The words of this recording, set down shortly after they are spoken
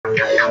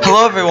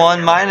Hello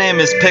everyone, my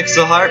name is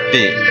Pixel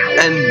Heartbeat,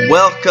 and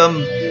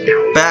welcome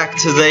back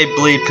to They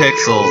Bleed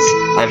Pixels.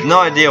 I have no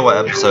idea what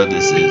episode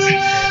this is,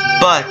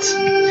 but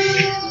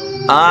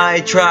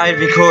I tried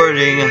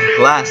recording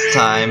last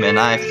time and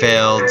I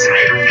failed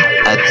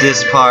at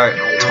this part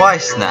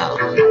twice now.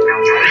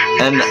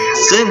 And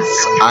since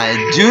I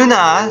do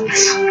not,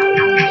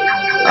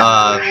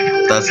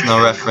 that's no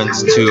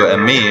reference to a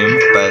meme,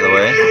 by the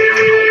way,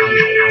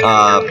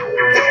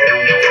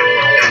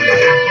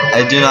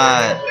 I do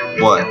not,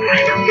 what?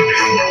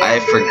 I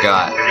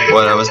forgot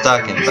what I was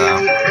talking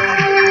about.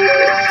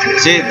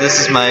 See, this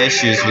is my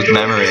issues with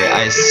memory.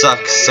 I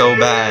suck so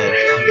bad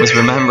with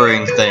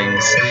remembering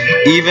things,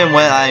 even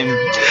when I'm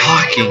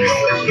talking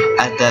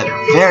at that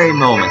very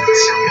moment.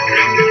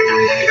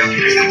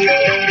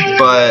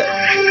 But,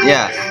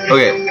 yeah,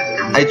 okay.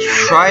 I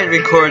tried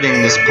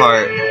recording this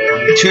part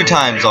 2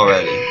 times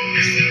already,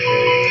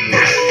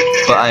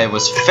 but I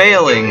was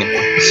failing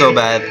so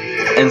bad,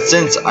 and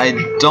since I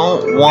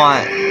don't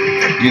want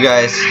you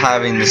guys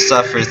having to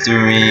suffer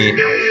through me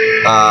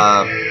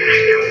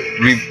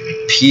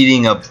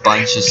repeating a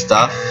bunch of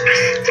stuff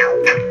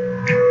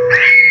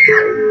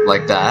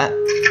like that.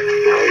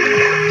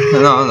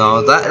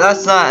 No,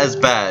 that's not as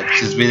bad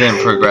because we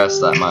didn't progress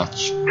that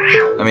much.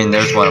 I mean,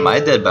 there's one of my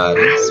dead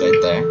bodies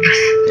right there.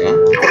 Yeah,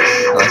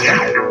 like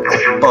that.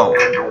 Boom.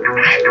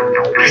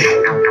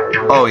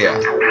 Oh yeah.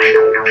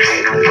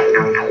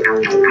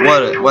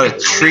 What a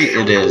treat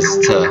it is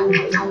to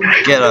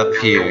get up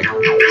here.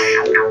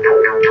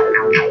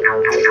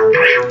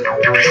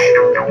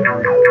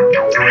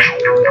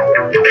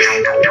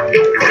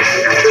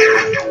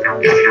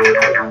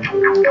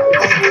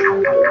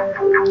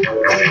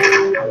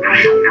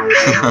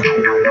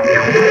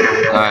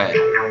 Alright.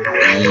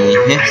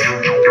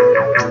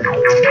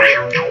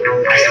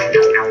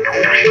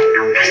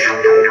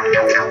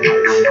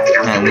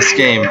 Man, this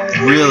game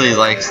really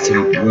likes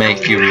to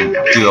make you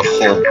do a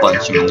whole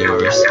bunch of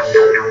maneuvers.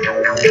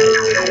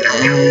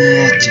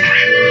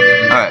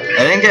 Alright, I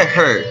didn't get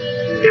hurt.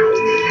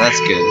 That's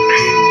good.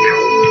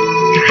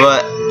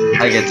 But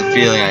I get the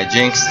feeling I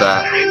jinxed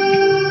that.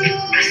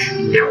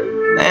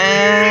 And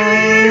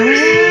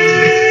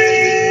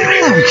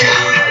there we go.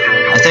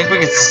 I think we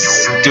could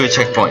do a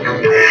checkpoint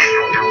here.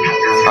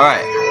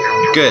 Alright,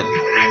 good.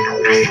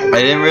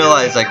 I didn't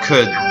realize I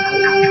could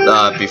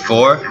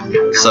before,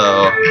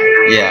 so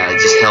yeah, I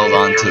just held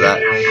on to that.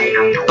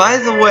 By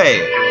the way,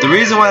 the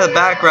reason why the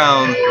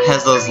background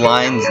has those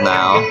lines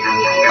now,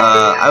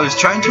 I was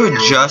trying to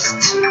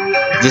adjust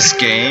this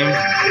game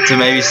to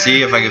maybe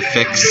see if I could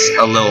fix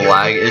a little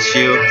lag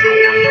issue.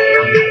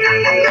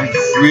 I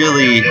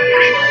really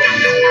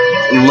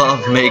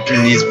love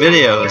making these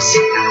videos,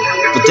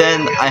 but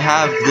then I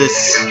have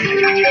this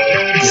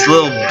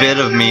little bit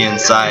of me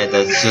inside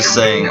that's just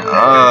saying,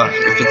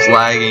 if it's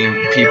lagging,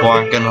 people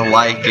aren't gonna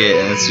like it,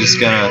 and it's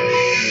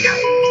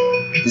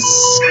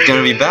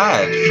gonna be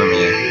bad for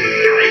me.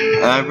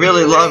 And I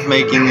really love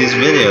making these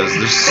videos.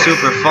 They're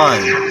super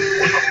fun.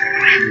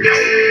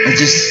 I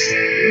just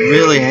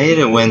really hate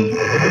it when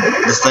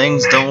the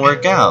things don't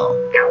work out.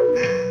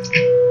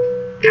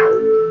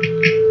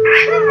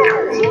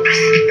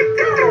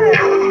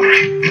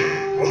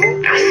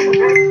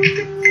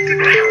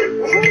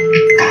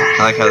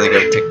 I like how they go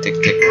tick, tick,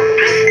 tick.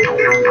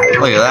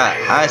 Look at that.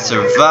 I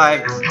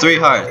survived 3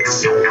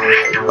 hearts.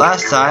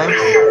 Last time,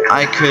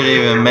 I couldn't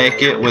even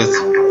make it with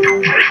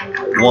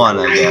 1,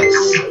 I guess.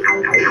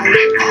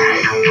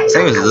 I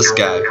think it was this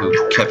guy who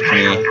kept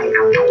me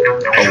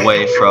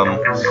away from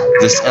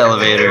this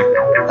elevator.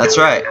 That's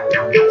right.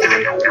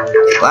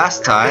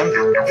 Last time,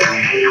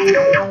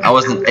 I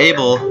wasn't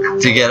able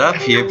to get up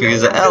here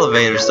because the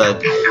elevator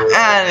said,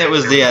 and it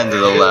was the end of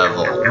the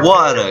level.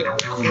 What a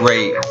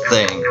great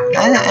thing.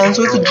 And it ends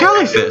with a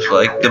jellyfish,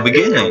 like the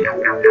beginning.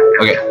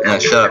 Okay, now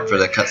shut up for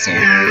the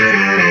cutscene.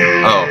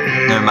 Oh,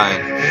 never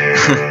mind.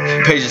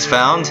 Pages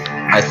found.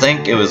 I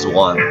think it was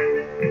 1.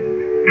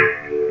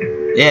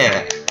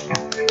 Yeah.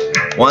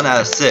 1 out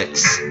of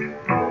 6.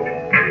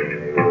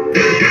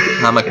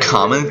 I'm a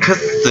common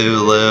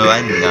Cthulhu,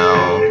 I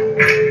know.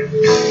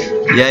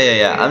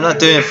 Yeah. I'm not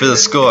doing it for the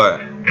score.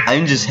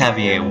 I'm just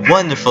having a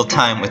wonderful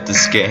time with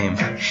this game.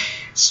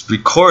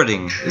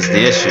 Recording is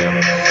the issue.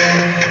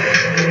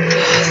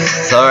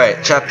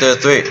 Alright, chapter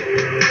 3.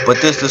 But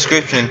this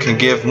description can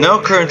give no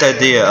current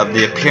idea of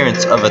the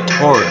appearance of a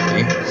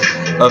torii,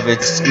 of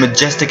its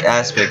majestic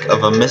aspect,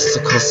 of a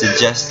mystical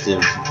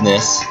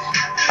suggestiveness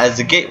as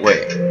a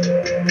gateway.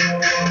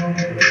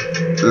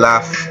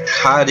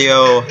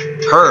 Lafcadio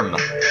Herm.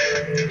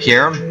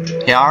 Herm?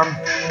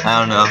 I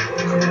don't know.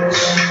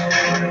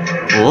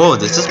 Oh,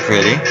 this is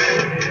pretty.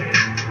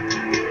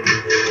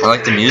 I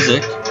like the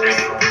music.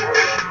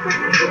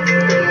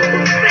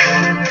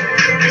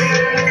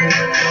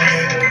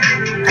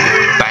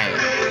 Bam.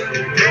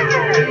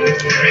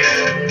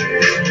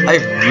 I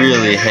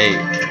really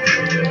hate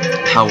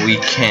how we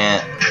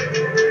can't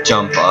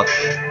jump up.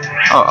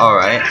 Oh,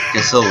 alright.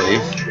 Guess I'll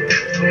leave.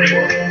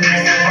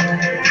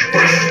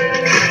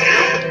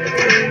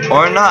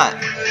 Or not.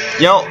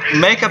 Yo,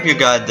 make up your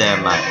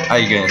goddamn mind. Are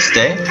you gonna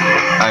stay?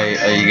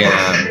 Are you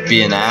gonna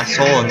be an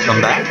asshole and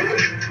come back?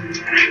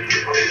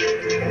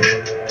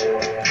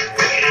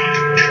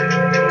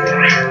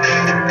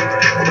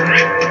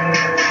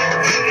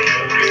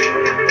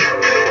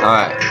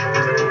 Alright.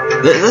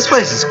 This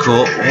place is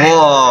cool.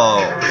 Whoa.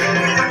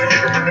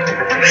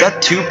 Is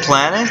that 2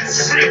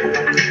 planets?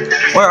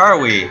 Where are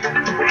we?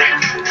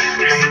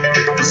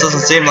 This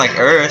doesn't seem like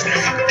Earth.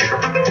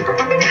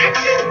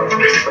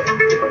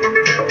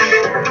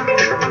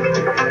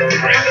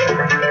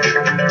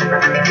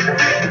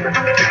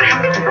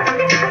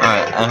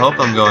 Alright, I hope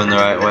I'm going the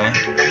right way.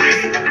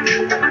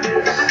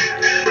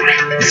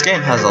 This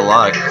game has a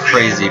lot of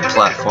crazy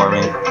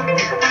platforming.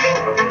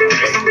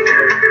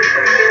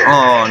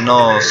 Oh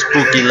no,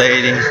 spooky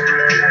lady.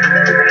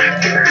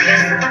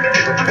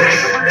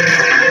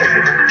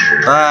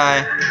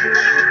 Bye.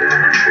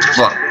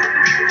 Flop.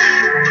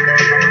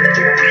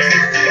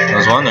 I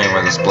was wondering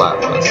where the splat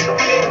was.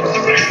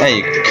 Hey,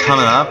 you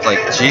coming up?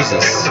 Like,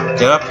 Jesus.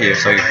 Get up here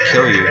so I can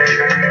kill you.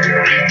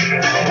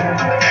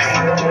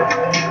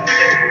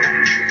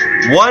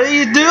 What are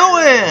you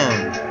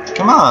doing?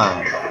 Come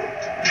on.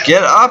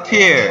 Get up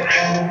here.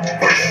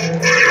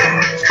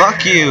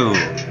 Fuck you.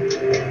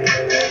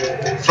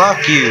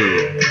 Fuck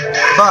you.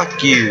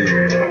 Fuck you.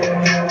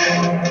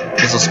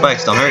 Missile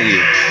spikes don't hurt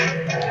you.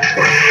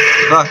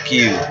 Fuck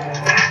you.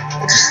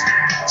 Just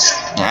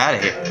out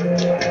of here.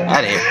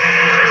 Out of here.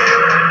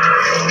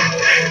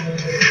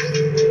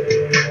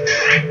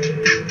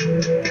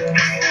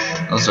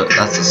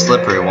 That's a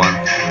slippery one.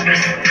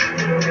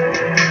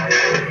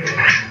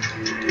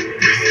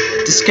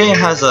 This game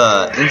has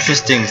a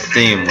interesting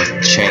theme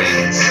with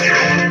chains.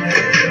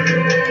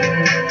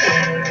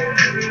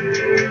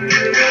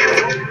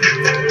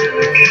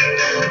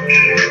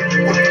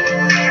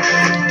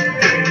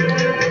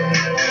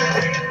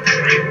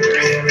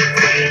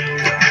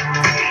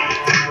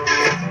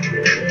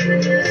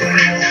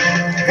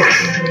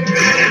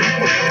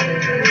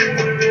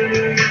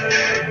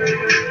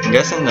 I'm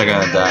guessing they're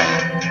gonna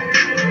die.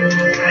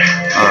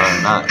 Or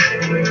not.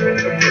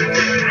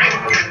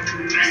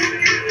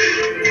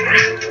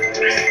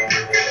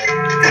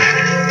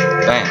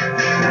 Bang.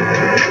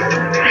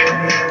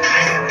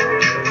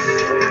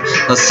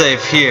 Let's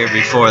save here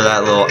before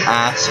that little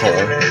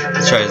asshole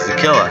tries to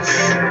kill us.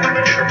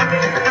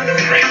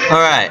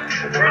 Alright.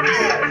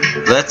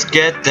 Let's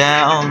get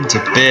down to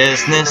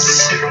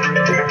business.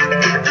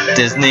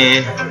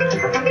 Disney,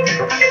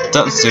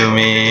 don't sue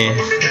me.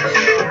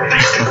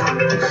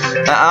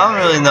 I don't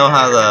really know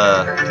how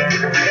the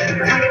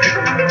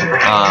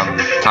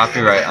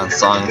copyright on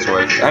songs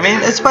works. I mean,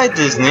 it's by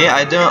Disney.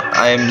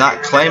 I'm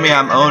not claiming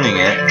I'm owning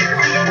it.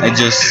 I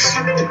just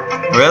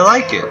really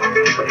like it.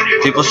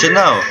 People should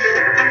know.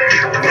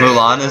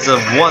 Mulan is a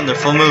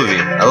wonderful movie.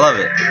 I love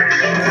it.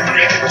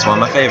 It's one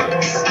of my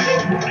favorites.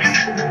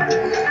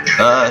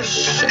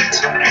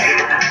 Shit.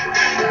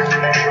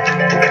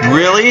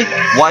 Really?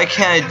 Why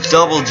can't I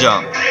double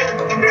jump?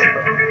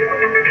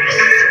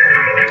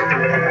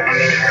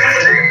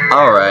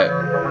 Alright,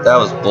 that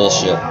was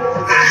bullshit.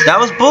 That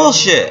was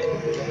bullshit!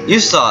 You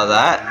saw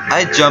that.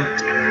 I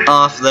jumped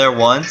off there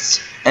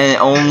once, and it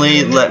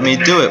only let me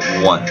do it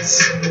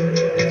once.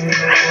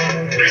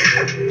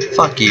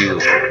 Fuck you.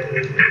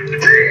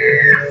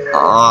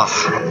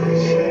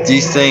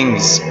 These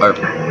things are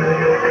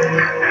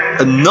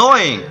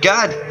annoying!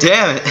 God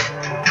damn it!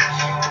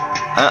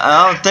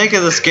 I don't think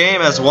of this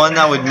game as one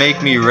that would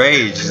make me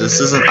rage.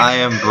 This isn't I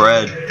Am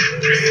Bread.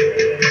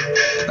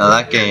 Now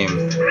that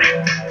game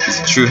is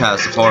a true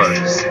house of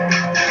horrors.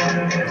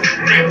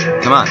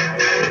 Come on.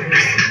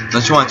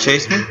 Don't you want to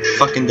chase me?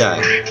 Fucking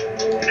die.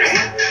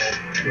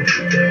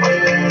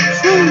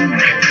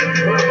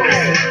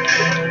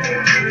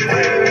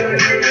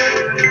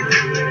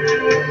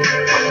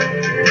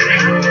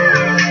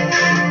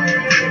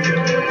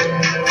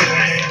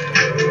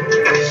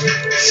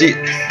 See,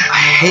 I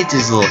hate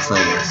these little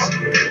things.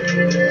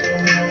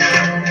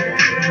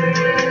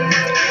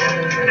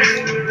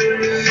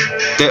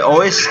 They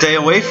always stay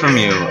away from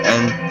you,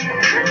 and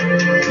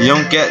you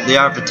don't get the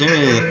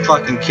opportunity to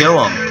fucking kill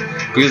them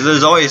because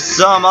there's always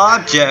some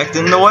object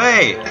in the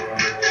way.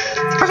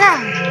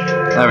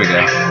 There we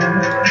go.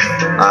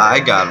 I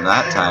got him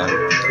that time.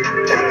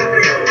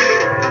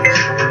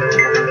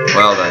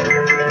 Well then,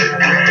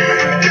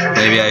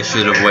 maybe I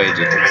should have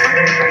waited.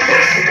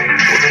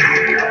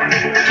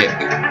 Kick.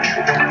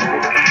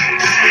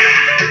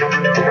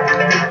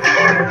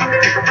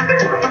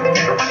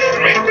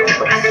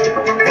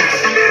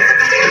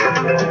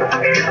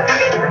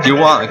 You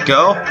want to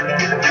go?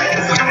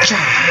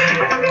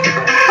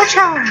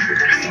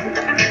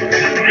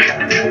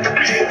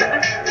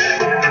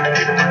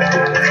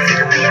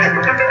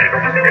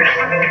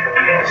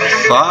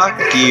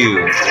 Fuck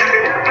you.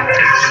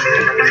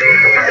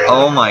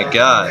 Oh my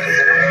god.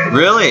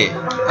 Really?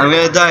 I'm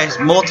gonna die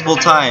multiple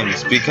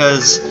times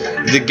because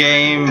the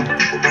game...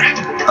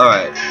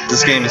 Alright,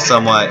 this game is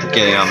somewhat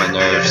getting on my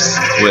nerves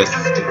with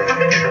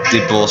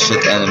the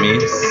bullshit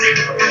enemies.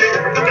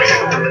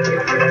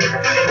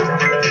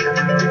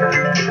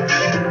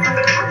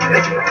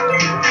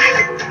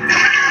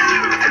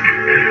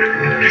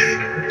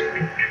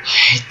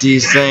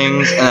 these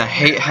things, and I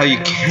hate how you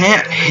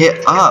can't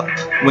hit up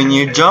when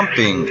you're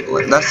jumping.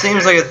 That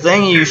seems like a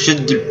thing you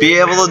should be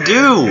able to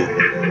do.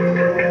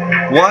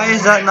 Why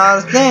is that not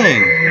a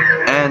thing?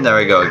 And there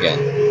we go again.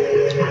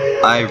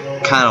 I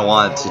kind of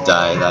wanted to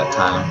die that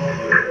time.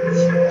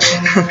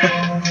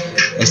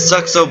 I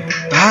suck so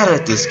bad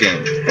at this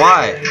game.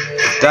 Why?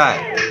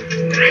 Die.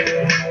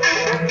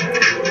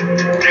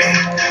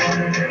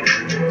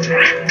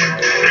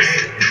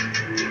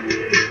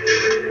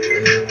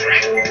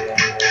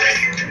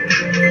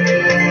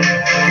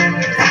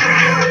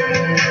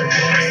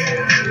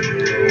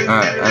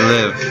 Alright, I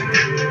live.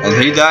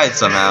 And he died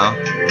somehow.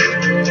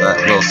 That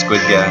little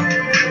squid guy.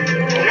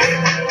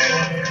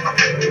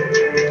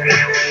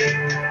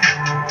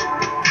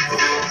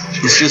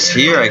 It's just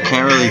here, I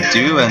can't really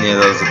do any of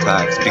those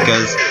attacks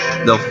because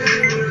they'll...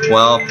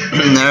 Well,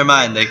 never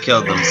mind, they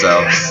killed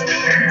themselves.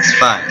 It's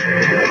fine.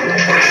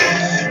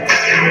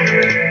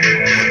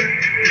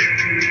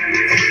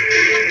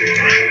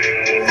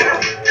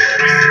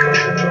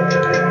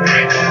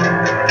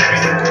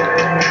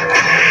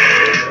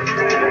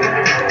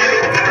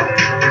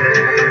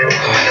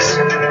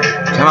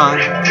 Come on.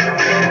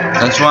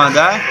 Don't you wanna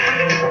die?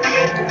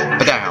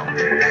 But down.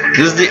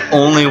 This is the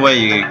only way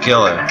you can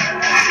kill her.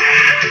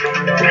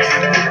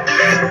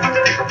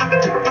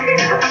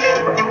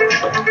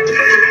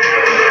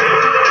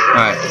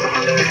 Alright.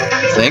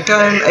 I think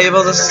I'm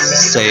able to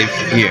save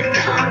here.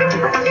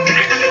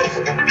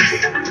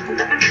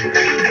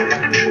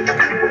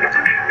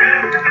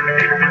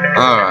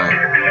 Alright.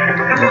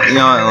 Well, you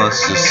know what?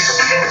 Let's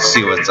just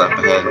see what's up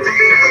ahead.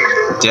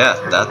 Death,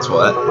 that's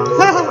what.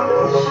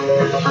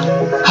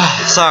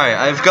 Sorry,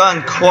 I've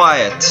gone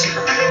quiet.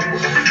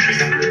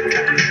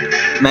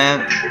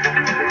 Man,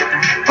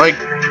 like,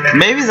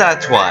 maybe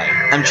that's why.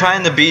 I'm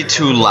trying to be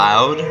too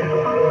loud.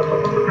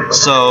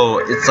 So,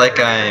 it's like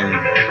I'm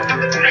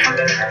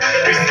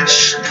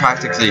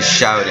practically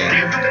shouting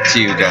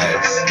to you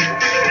guys.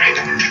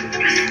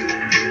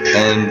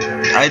 And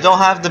I don't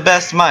have the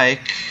best mic.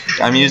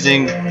 I'm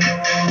using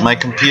my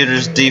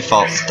computer's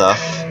default stuff.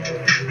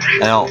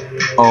 I don't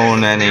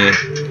own any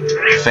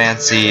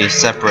fancy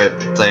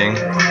separate thing.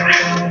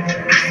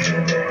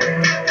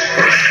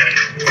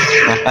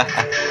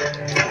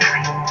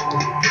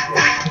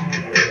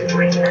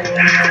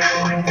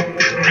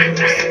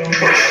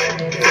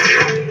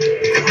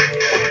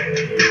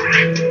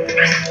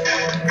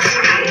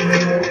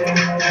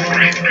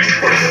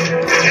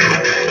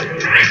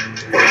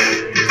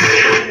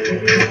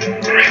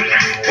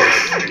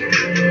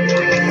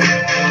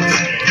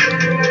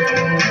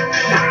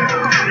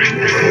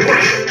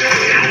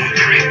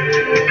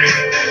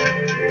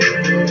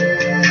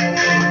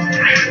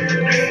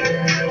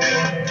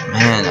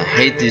 Man, I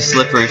hate these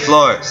slippery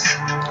floors.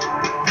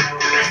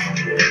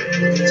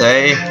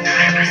 They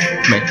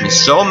make me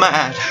so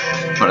mad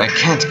when I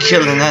can't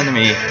kill an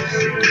enemy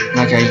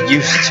like I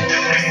used to.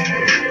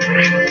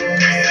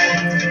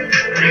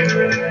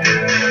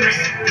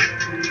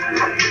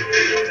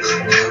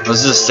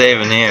 Let's just save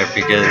in here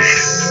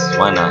because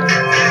why not?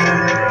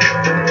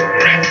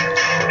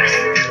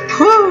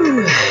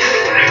 Whew.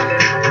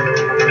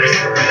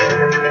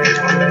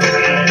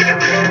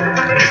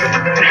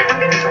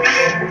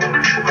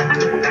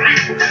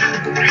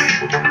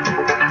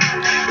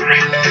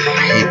 I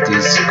hate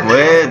these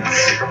squids.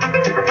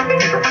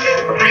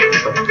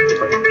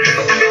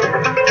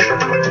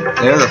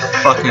 They're the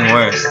fucking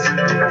worst.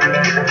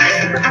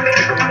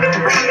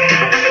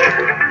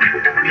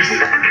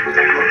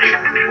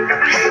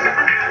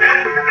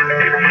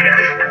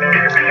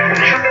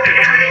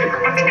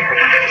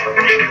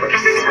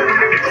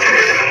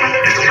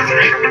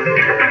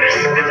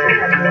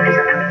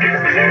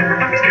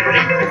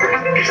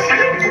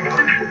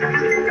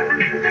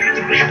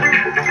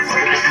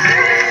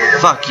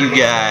 Fuck you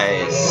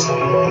guys.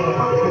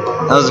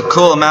 That was a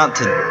cool amount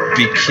to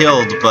be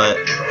killed, but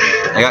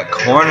I got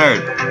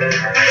cornered.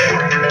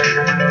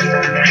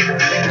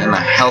 And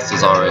my health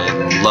was already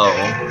low.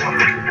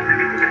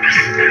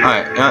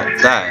 Alright, you know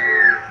what? Die.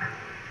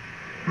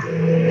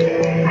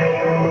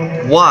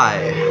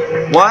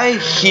 Why? Why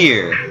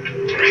here?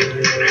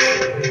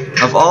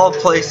 Of all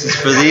places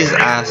for these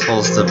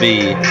assholes to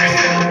be.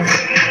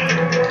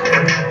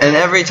 And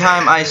every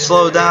time I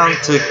slow down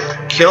to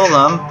kill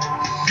them,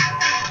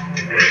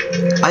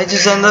 I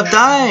just end up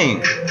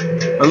dying.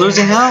 Or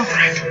losing health.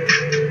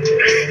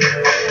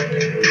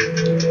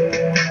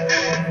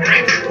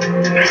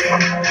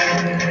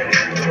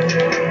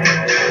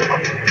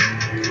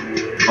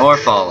 Or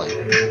falling.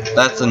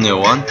 That's a new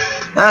one.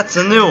 That's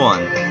a new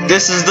one.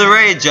 This is the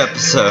rage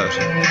episode.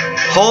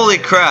 Holy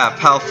crap,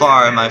 how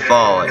far am I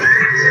falling?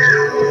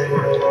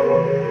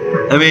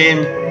 I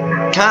mean,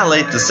 kinda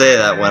late to say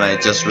that when I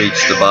just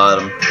reached the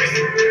bottom.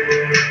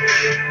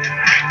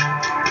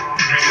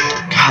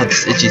 God,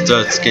 this itchy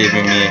throat's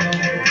giving me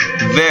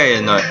very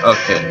annoying.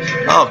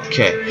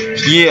 Okay.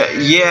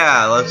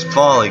 Yeah, let's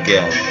fall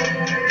again.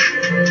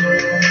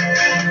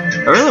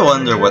 I really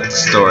wonder what the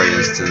story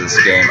is to this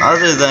game,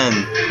 other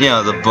than, you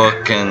know, the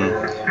book and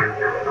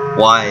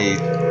why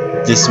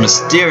this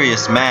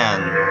mysterious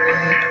man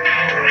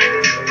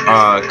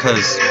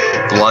 'cause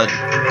blood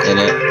in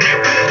it.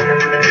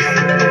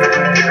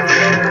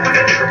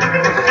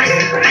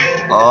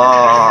 Oh,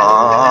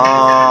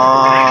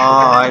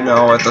 I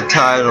know what the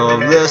title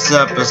of this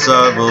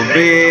episode will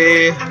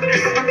be.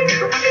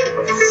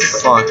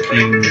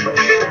 Fucking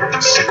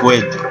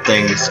squid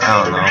things,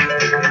 I don't know.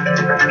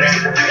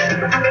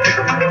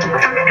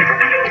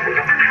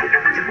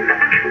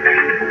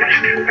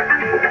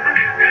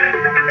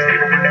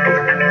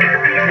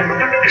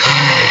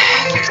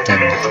 Look at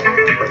them.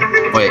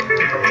 Wait.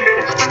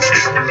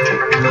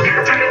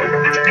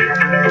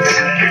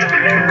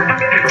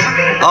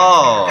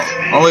 Oh,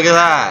 look at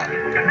that.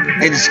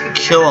 They just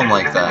kill them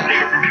like that.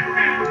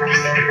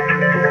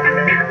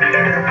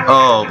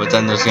 Oh, but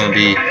then there's gonna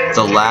be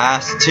the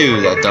last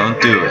two that don't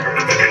do it.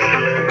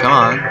 Come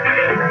on.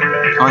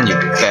 Come on, you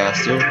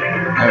bastard.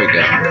 There we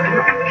go.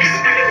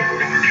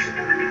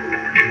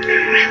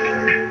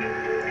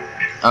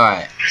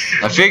 Alright.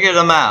 I figured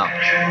them out.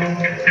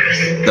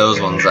 Those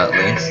ones at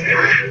least.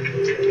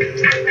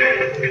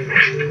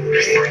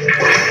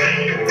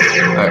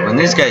 Alright, when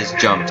these guys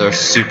jump, they're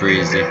super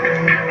easy.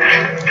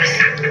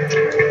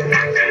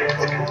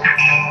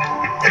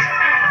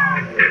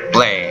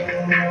 Play.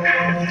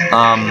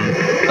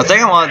 A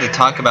thing I wanted to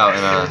talk about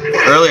in an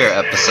earlier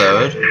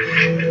episode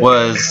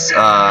was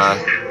a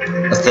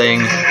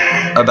thing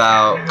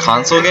about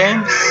console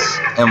games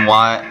and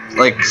why,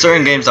 like,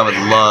 certain games I would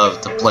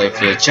love to play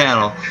for the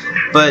channel,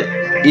 but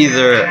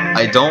either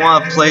I don't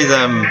want to play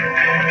them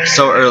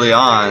so early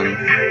on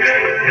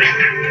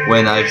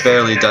when I've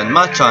barely done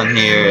much on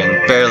here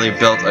and barely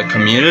built a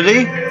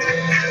community,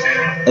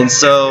 and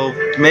so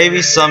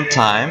maybe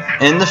sometime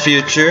in the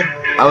future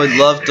I would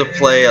love to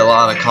play a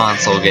lot of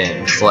console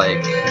games,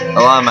 like a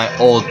lot of my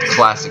old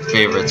classic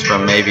favorites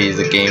from maybe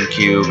the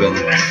GameCube and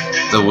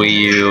the Wii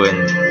U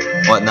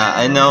and whatnot.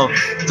 I know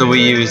the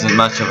Wii U isn't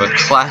much of a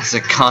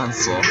classic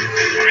console,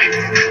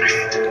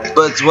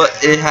 but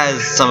it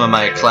has some of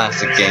my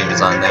classic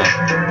games on there.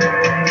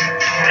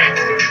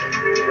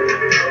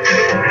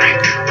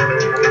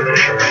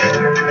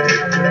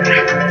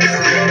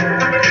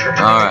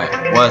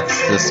 Alright, what's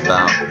this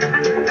about?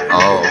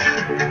 Oh.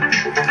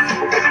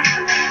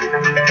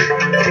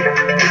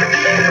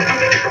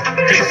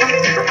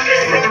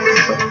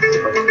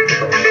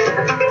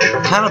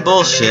 Kind of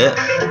bullshit.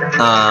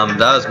 That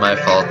was my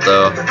fault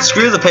though.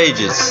 Screw the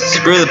pages.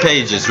 Screw the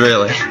pages,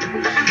 really.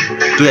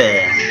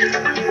 Bleh.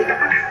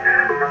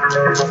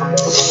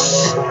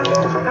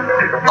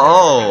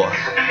 Oh,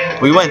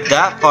 we went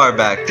that far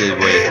back, did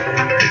we?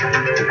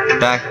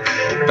 Back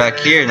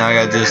here. Now I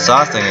gotta do the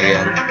saw thing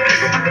again.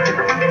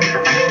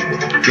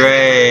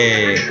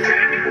 Great.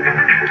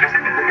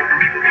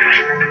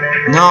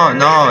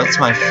 No, it's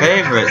my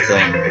favorite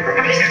thing.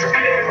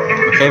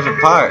 My favorite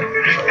part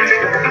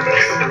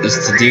is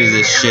to do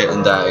this shit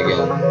and die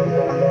again.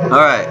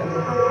 Alright.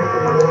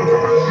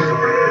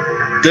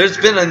 There's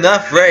been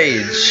enough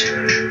rage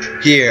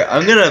here.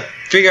 I'm gonna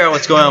figure out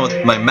what's going on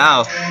with my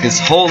mouth, because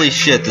holy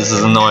shit, this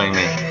is annoying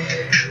me.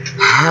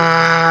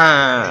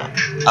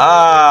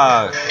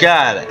 Oh,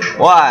 got it.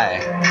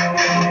 Why?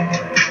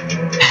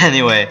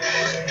 Anyway,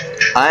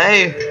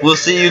 I will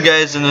see you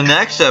guys in the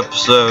next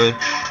episode.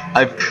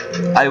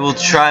 I will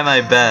try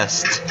my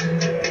best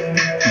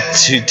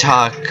to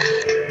talk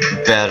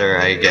better,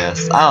 I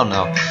guess. I don't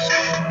know.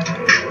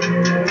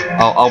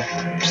 I'll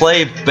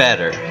play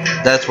better.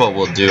 That's what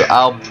we'll do.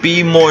 I'll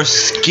be more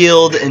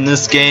skilled in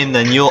this game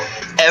than you'll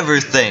ever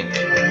think.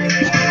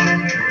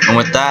 And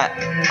with that,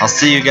 I'll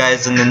see you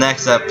guys in the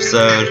next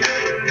episode.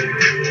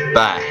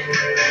 Bye.